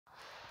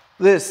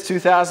This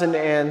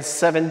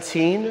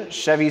 2017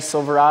 Chevy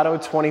Silverado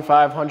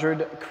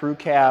 2500 Crew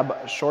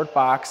Cab Short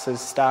Box is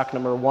stock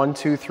number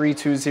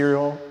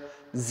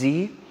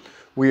 12320Z.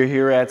 We are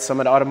here at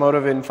Summit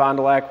Automotive in Fond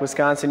du Lac,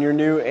 Wisconsin, your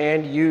new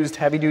and used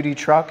heavy-duty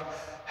truck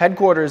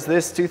headquarters.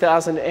 This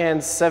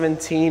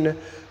 2017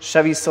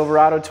 Chevy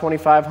Silverado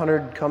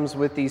 2500 comes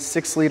with the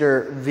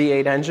 6-liter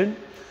V8 engine.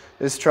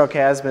 This truck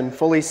has been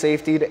fully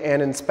safetied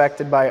and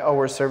inspected by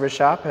our service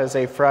shop, has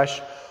a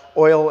fresh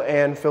oil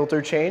and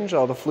filter change.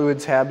 All the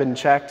fluids have been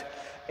checked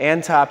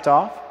and topped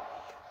off,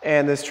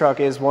 and this truck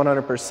is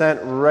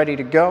 100% ready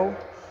to go.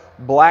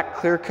 Black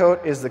clear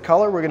coat is the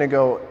color. We're going to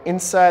go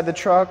inside the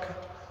truck,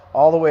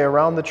 all the way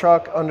around the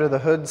truck, under the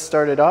hood,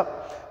 start it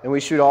up, and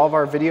we shoot all of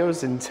our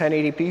videos in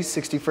 1080p,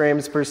 60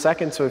 frames per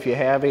second. So if you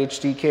have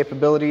HD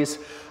capabilities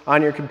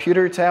on your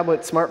computer, tablet,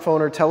 smartphone,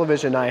 or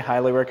television, I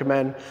highly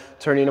recommend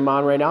turning them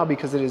on right now,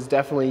 because it is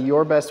definitely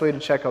your best way to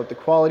check out the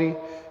quality,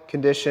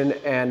 condition,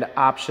 and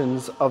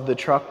options of the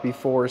truck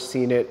before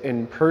seeing it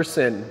in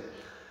person.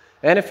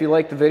 And if you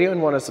like the video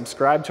and want to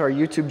subscribe to our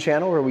YouTube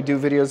channel, where we do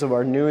videos of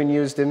our new and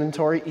used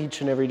inventory each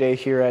and every day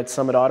here at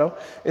Summit Auto,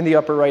 in the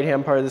upper right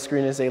hand part of the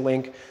screen is a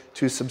link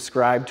to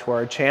subscribe to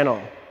our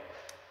channel.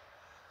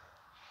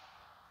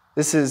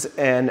 This is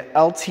an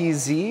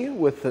LTZ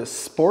with the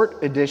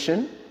Sport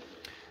Edition.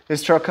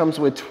 This truck comes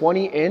with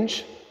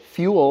 20-inch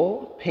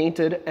fuel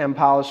painted and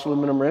polished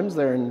aluminum rims.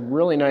 They're in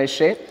really nice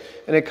shape,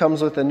 and it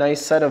comes with a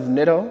nice set of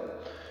Nitto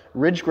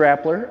Ridge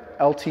Grappler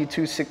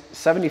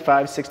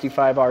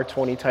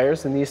LT275/65R20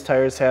 tires, and these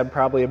tires have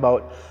probably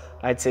about,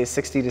 I'd say,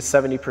 60 to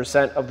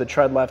 70% of the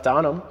tread left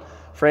on them.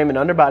 Frame and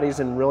underbody is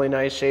in really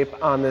nice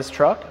shape on this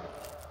truck.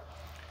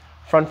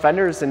 Front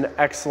fender is in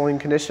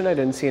excellent condition. I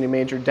didn't see any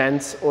major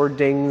dents or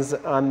dings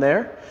on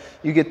there.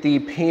 You get the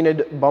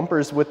painted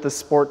bumpers with the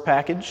Sport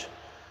package.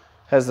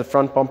 Has the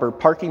front bumper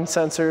parking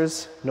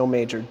sensors, no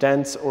major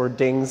dents or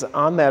dings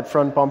on that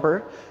front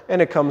bumper,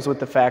 and it comes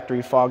with the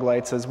factory fog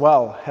lights as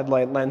well.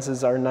 Headlight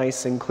lenses are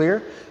nice and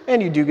clear,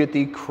 and you do get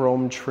the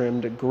chrome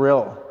trimmed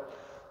grille.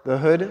 The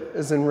hood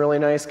is in really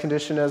nice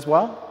condition as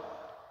well.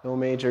 No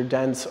major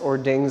dents or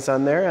dings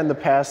on there, and the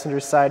passenger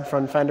side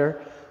front fender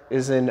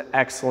is in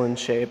excellent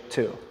shape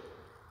too.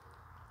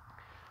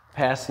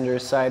 Passenger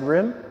side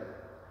rim,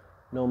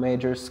 no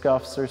major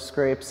scuffs or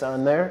scrapes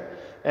on there.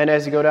 And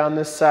as you go down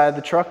this side of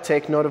the truck,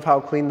 take note of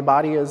how clean the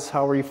body is,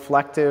 how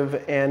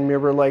reflective and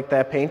mirror-like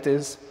that paint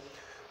is.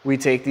 We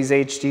take these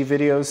HD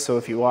videos, so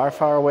if you are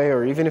far away,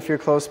 or even if you're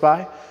close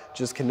by,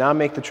 just cannot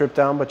make the trip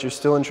down, but you're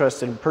still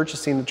interested in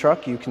purchasing the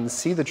truck, you can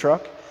see the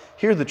truck,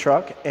 hear the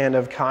truck, and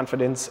have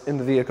confidence in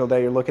the vehicle that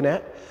you're looking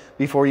at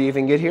before you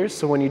even get here.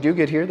 So when you do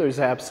get here, there's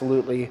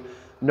absolutely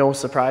no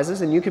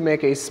surprises, and you can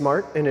make a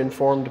smart and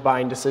informed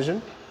buying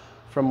decision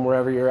from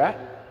wherever you're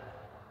at.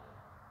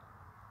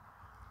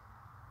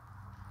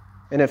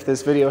 And if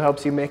this video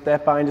helps you make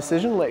that buying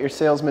decision, let your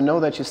salesman know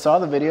that you saw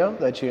the video,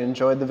 that you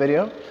enjoyed the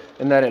video,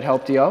 and that it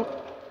helped you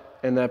out,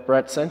 and that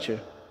Brett sent you.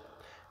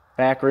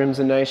 Back rim's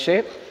in nice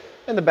shape,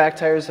 and the back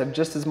tires have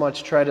just as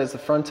much tread as the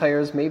front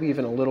tires, maybe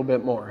even a little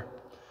bit more.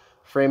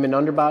 Frame and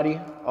underbody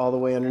all the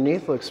way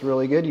underneath looks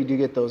really good. You do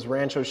get those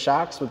Rancho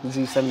shocks with the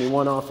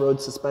Z71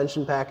 off-road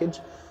suspension package.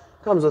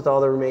 Comes with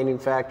all the remaining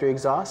factory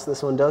exhaust.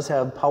 This one does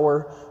have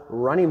power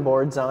running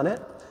boards on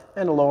it,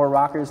 and the lower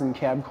rockers and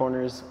cab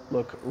corners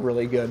look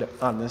really good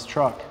on this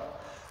truck.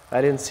 I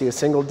didn't see a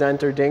single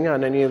dent or ding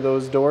on any of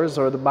those doors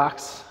or the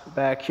box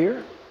back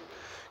here.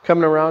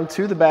 Coming around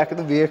to the back of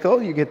the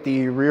vehicle, you get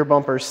the rear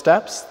bumper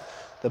steps,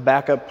 the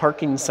backup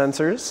parking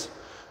sensors,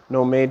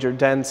 no major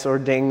dents or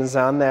dings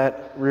on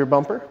that rear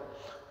bumper.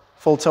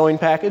 Full towing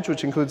package,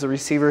 which includes a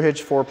receiver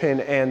hitch, 4-pin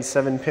and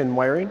 7-pin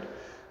wiring,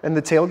 and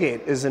the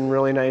tailgate is in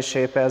really nice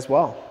shape as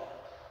well.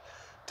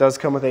 Does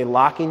come with a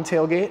locking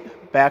tailgate,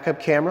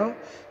 backup camera.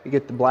 You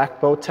get the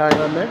black bow tie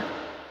on there.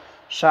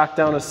 Shock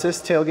down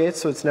assist tailgate,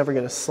 so it's never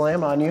going to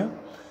slam on you.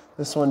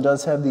 This one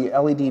does have the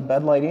LED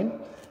bed lighting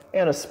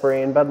and a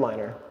spray and bed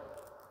liner.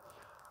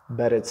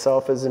 Bed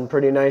itself is in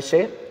pretty nice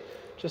shape.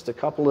 Just a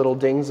couple little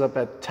dings up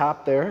at the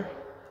top there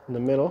in the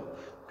middle.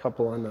 A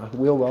couple on the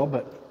wheel well,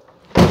 but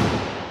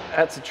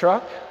that's a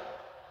truck.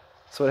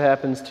 That's what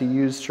happens to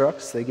used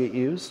trucks. They get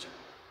used.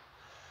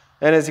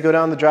 And as you go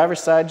down the driver's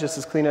side, just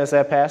as clean as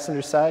that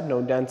passenger side.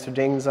 No dents or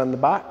dings on the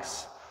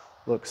box.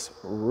 Looks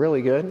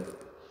really good.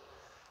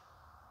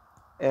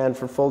 And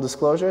for full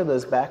disclosure,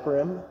 this back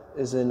rim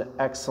is in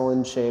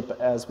excellent shape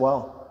as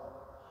well.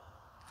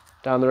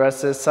 Down the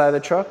rest of this side of the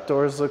truck,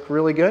 doors look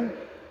really good.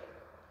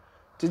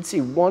 Did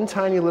see one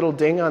tiny little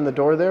ding on the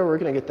door there. We're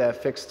going to get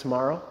that fixed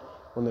tomorrow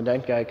when the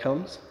dent guy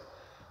comes.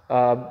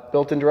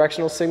 Built-in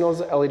directional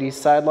signals, LED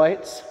side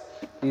lights.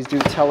 These do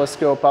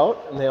telescope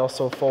out, and they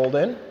also fold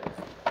in.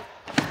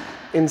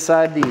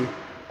 Inside, the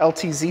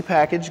LTZ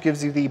package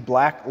gives you the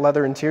black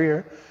leather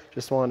interior.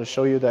 Just wanted to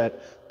show you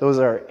that those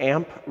are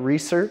AMP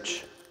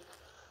Research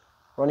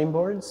running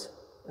boards,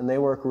 and they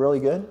work really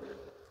good.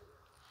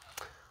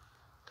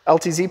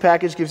 LTZ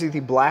package gives you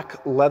the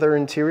black leather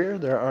interior.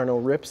 There are no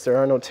rips, there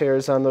are no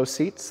tears on those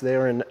seats. They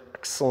are in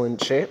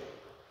excellent shape.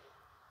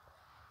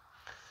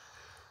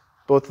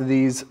 Both of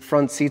these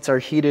front seats are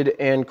heated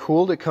and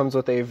cooled. It comes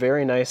with a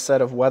very nice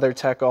set of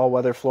WeatherTech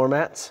all-weather floor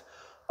mats,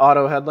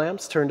 auto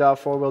headlamps, turned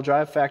off four-wheel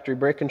drive, factory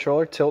brake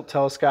controller, tilt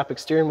telescopic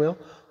steering wheel,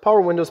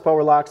 power windows,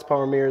 power locks,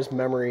 power mirrors,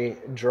 memory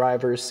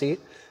driver's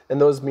seat,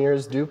 and those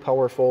mirrors do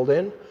power fold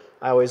in.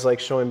 I always like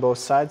showing both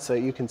sides so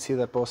that you can see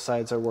that both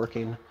sides are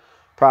working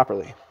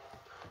properly.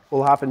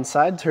 We'll hop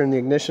inside, turn the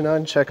ignition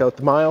on, check out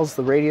the miles,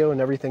 the radio,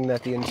 and everything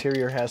that the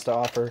interior has to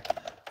offer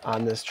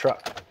on this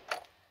truck.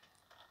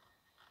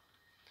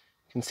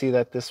 You can see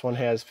that this one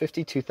has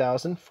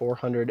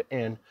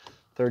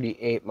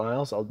 52,438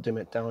 miles. I'll dim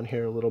it down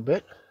here a little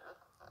bit.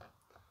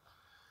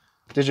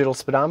 Digital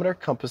speedometer,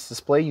 compass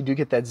display. You do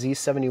get that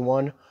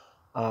Z71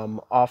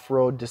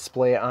 off-road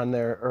display on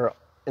there, or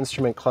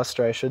instrument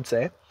cluster, I should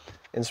say.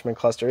 Instrument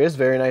cluster is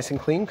very nice and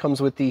clean.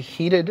 Comes with the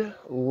heated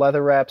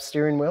leather-wrapped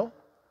steering wheel.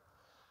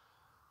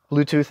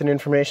 Bluetooth and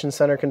information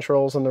center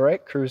controls on the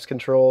right, cruise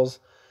controls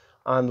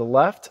on the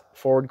left,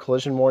 forward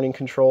collision warning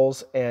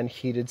controls, and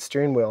heated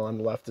steering wheel on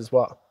the left as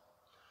well.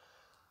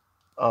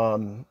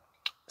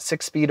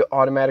 6-speed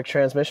automatic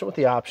transmission with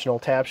the optional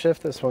tap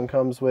shift. This one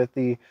comes with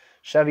the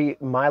Chevy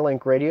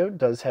MyLink radio. It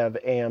does have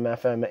AM,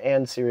 FM,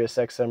 and Sirius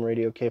XM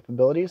radio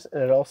capabilities,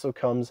 and it also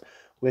comes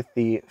with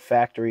the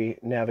factory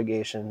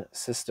navigation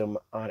system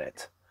on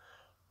it.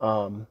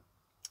 And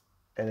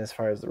as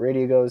far as the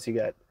radio goes, you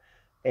got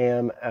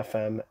AM,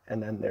 FM,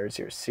 and then there's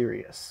your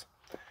Sirius.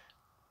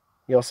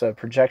 You also have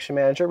Projection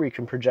Manager, where you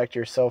can project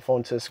your cell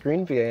phone to the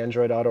screen via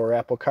Android Auto or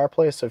Apple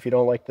CarPlay. So if you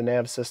don't like the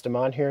nav system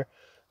on here,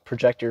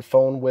 project your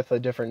phone with a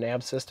different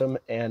nav system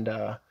and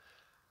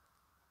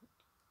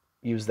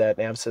use that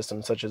nav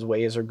system, such as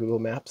Waze or Google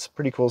Maps.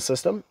 Pretty cool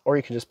system. Or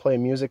you can just play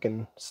music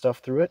and stuff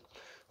through it.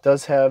 It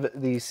does have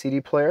the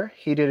CD player,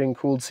 heated and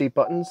cooled seat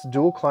buttons,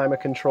 dual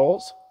climate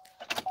controls,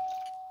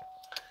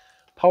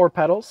 power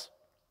pedals,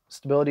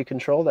 stability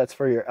control, that's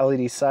for your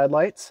LED side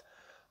lights,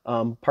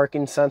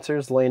 parking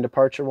sensors, lane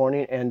departure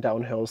warning, and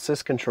downhill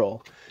assist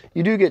control.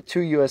 You do get 2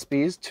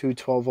 USBs, 2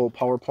 12-volt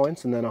power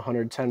points, and then a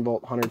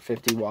 110-volt,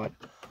 150-watt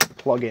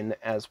plug-in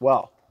as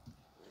well.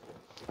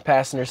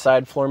 Passenger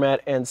side floor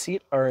mat and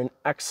seat are in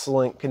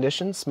excellent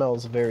condition.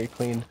 Smells very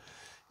clean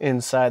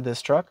inside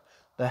this truck.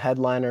 The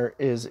headliner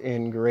is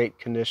in great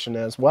condition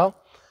as well.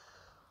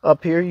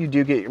 Up here you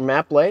do get your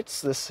map lights.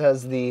 This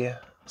has the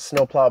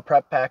snowplow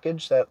prep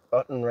package. That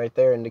button right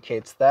there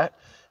indicates that.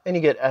 And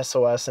you get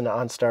SOS and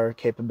OnStar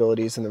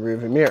capabilities in the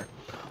rearview mirror.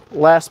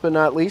 Last but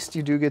not least,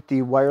 you do get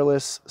the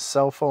wireless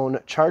cell phone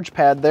charge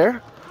pad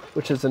there,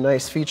 which is a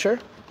nice feature.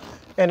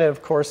 And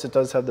of course, it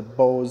does have the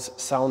Bose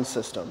sound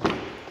system.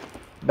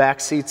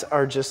 Back seats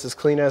are just as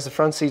clean as the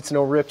front seats,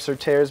 no rips or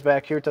tears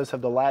back here. It does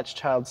have the Latch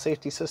child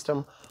safety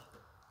system,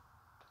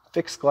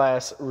 fixed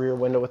glass rear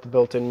window with the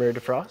built-in rear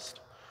defrost.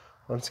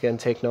 Once again,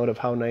 take note of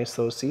how nice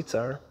those seats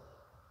are.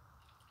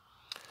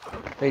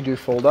 They do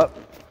fold up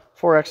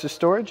for extra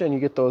storage, and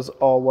you get those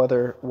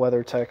all-weather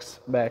WeatherTechs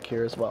back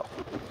here as well.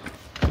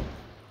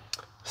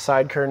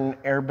 Side curtain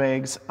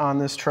airbags on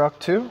this truck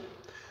too.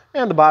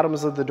 And the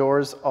bottoms of the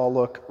doors all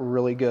look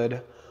really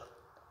good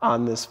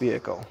on this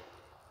vehicle.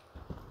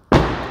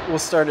 We'll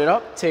start it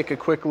up, take a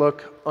quick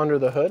look under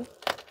the hood.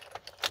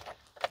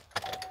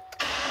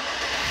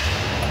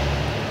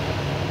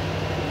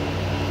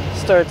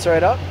 Starts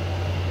right up.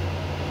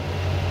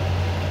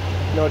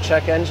 No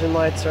check engine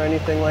lights or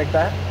anything like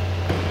that.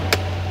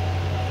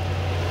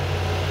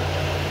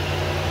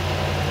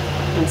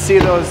 You can see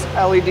those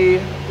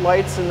LED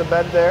lights in the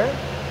bed there.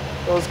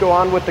 Those go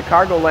on with the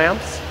cargo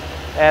lamps,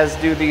 as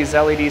do these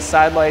LED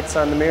side lights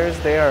on the mirrors.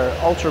 They are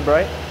ultra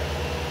bright.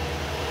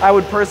 I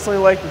would personally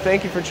like to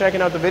thank you for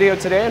checking out the video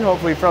today, and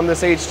hopefully from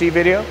this HD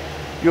video,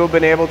 you'll have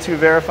been able to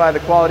verify the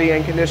quality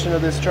and condition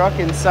of this truck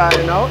inside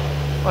and out.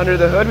 Under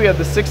the hood, we have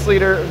the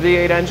 6-liter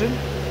V8 engine.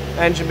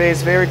 Engine bay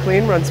is very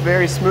clean, runs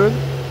very smooth.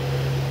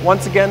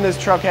 Once again, this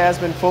truck has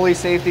been fully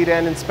safetied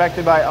and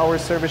inspected by our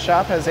service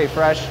shop, has a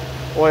fresh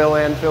oil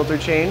and filter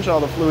change. All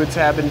the fluids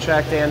have been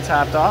checked and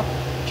topped off.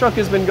 Truck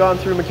has been gone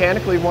through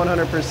mechanically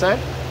 100%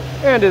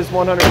 and is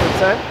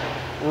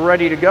 100%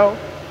 ready to go.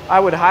 I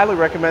would highly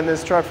recommend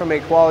this truck from a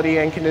quality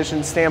and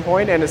condition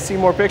standpoint, and to see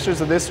more pictures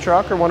of this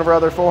truck or one of our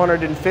other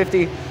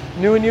 450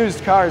 new and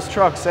used cars,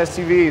 trucks,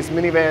 SUVs,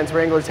 minivans,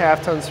 Wranglers,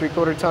 half tons,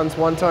 3/4 tons,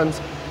 1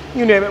 tons,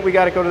 you name it, we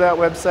got to go to that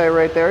website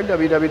right there,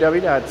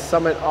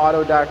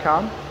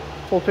 www.summitauto.com.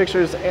 Full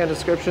pictures and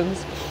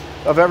descriptions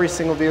of every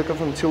single vehicle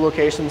from 2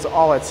 locations,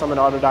 all at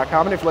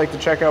summitauto.com. And if you'd like to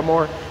check out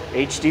more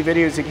HD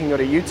videos, you can go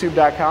to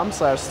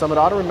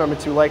youtube.com/summitauto. Remember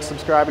to like,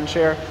 subscribe, and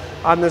share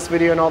on this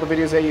video and all the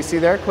videos that you see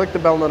there. Click the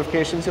bell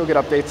notifications. You'll get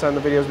updates on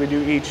the videos we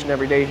do each and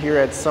every day here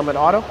at Summit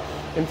Auto.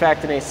 In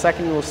fact, in a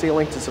second, you will see a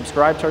link to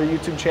subscribe to our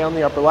YouTube channel in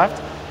the upper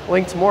left.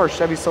 Link to more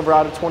Chevy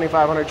Silverado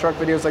 2500 truck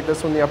videos like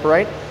this one in the upper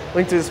right.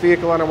 Link to this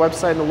vehicle on our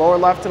website in the lower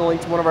left, and a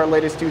link to one of our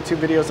latest YouTube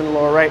videos in the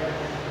lower right.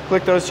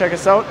 Click those, check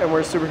us out, and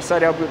we're super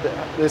excited about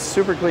this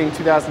super clean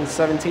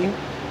 2017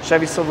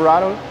 Chevy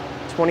Silverado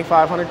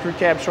 2500 Crew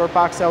Cab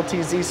Shortbox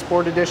LTZ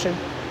Sport Edition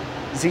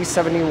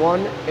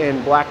Z71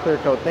 in black clear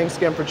coat. Thanks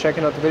again for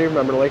checking out the video.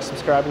 Remember to like,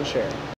 subscribe, and share.